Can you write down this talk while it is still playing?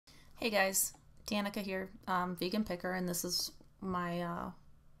Hey guys, Danica here, Vegan Picker, and this is my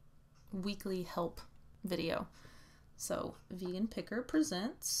weekly help video. So, Vegan Picker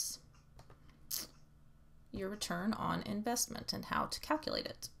presents your return on investment and how to calculate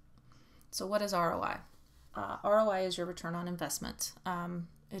it. So, what is ROI? ROI is your return on investment.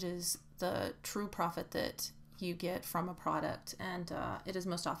 It is the true profit that you get from a product, and it is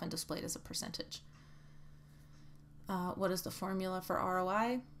most often displayed as a percentage. What is the formula for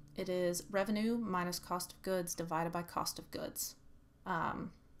ROI? It is revenue minus cost of goods divided by cost of goods.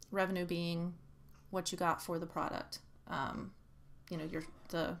 Revenue being what you got for the product,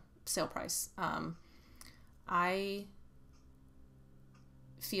 the sale price. I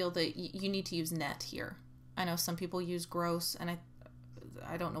feel that you need to use net here. I know some people use gross, and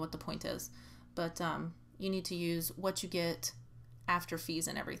I don't know what the point is, but you need to use what you get after fees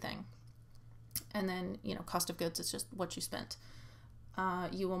and everything. And then, cost of goods is just what you spent.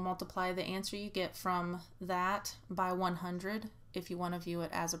 You will multiply the answer you get from that by 100 if you want to view it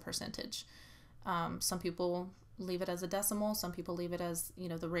as a percentage. Some people leave it as a decimal. Some people leave it as,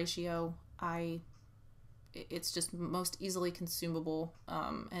 the ratio. It's just most easily consumable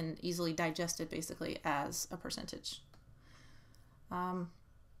and easily digested basically as a percentage.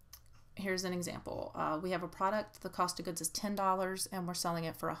 Here's an example. We have a product. The cost of goods is $10 and we're selling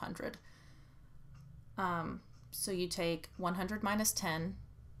it for $100. So you take 100 minus 10,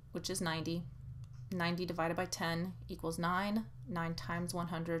 which is 90. 90 divided by 10 equals 9. 9 times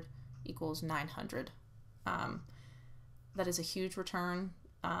 100 equals 900. That is a huge return.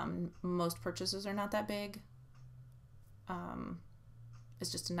 Most purchases are not that big.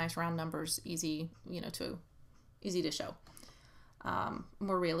 It's just a nice round numbers, easy to show.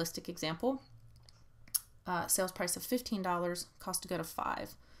 More realistic example. Sales price of $15, cost of good of $5.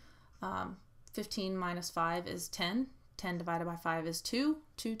 15 minus 5 is 10. 10 divided by 5 is 2.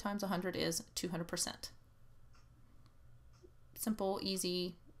 2 times 100 is 200%. Simple,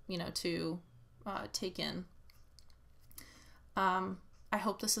 easy, to take in. I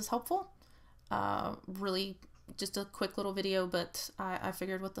hope this is helpful. Really just a quick little video, but I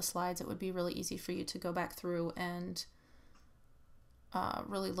figured with the slides it would be really easy for you to go back through and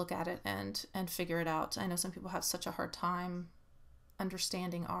really look at it and figure it out. I know some people have such a hard time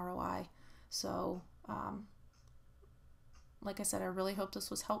understanding ROI. So, like I said, I really hope this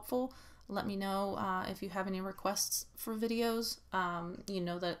was helpful. Let me know if you have any requests for videos. You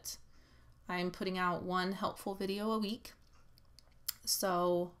know that I'm putting out one helpful video a week.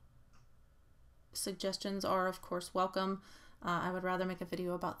 So, suggestions are, of course, welcome. I would rather make a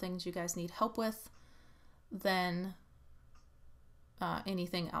video about things you guys need help with than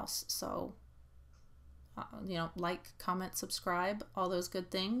anything else. So, like, comment, subscribe, all those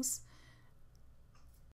good things.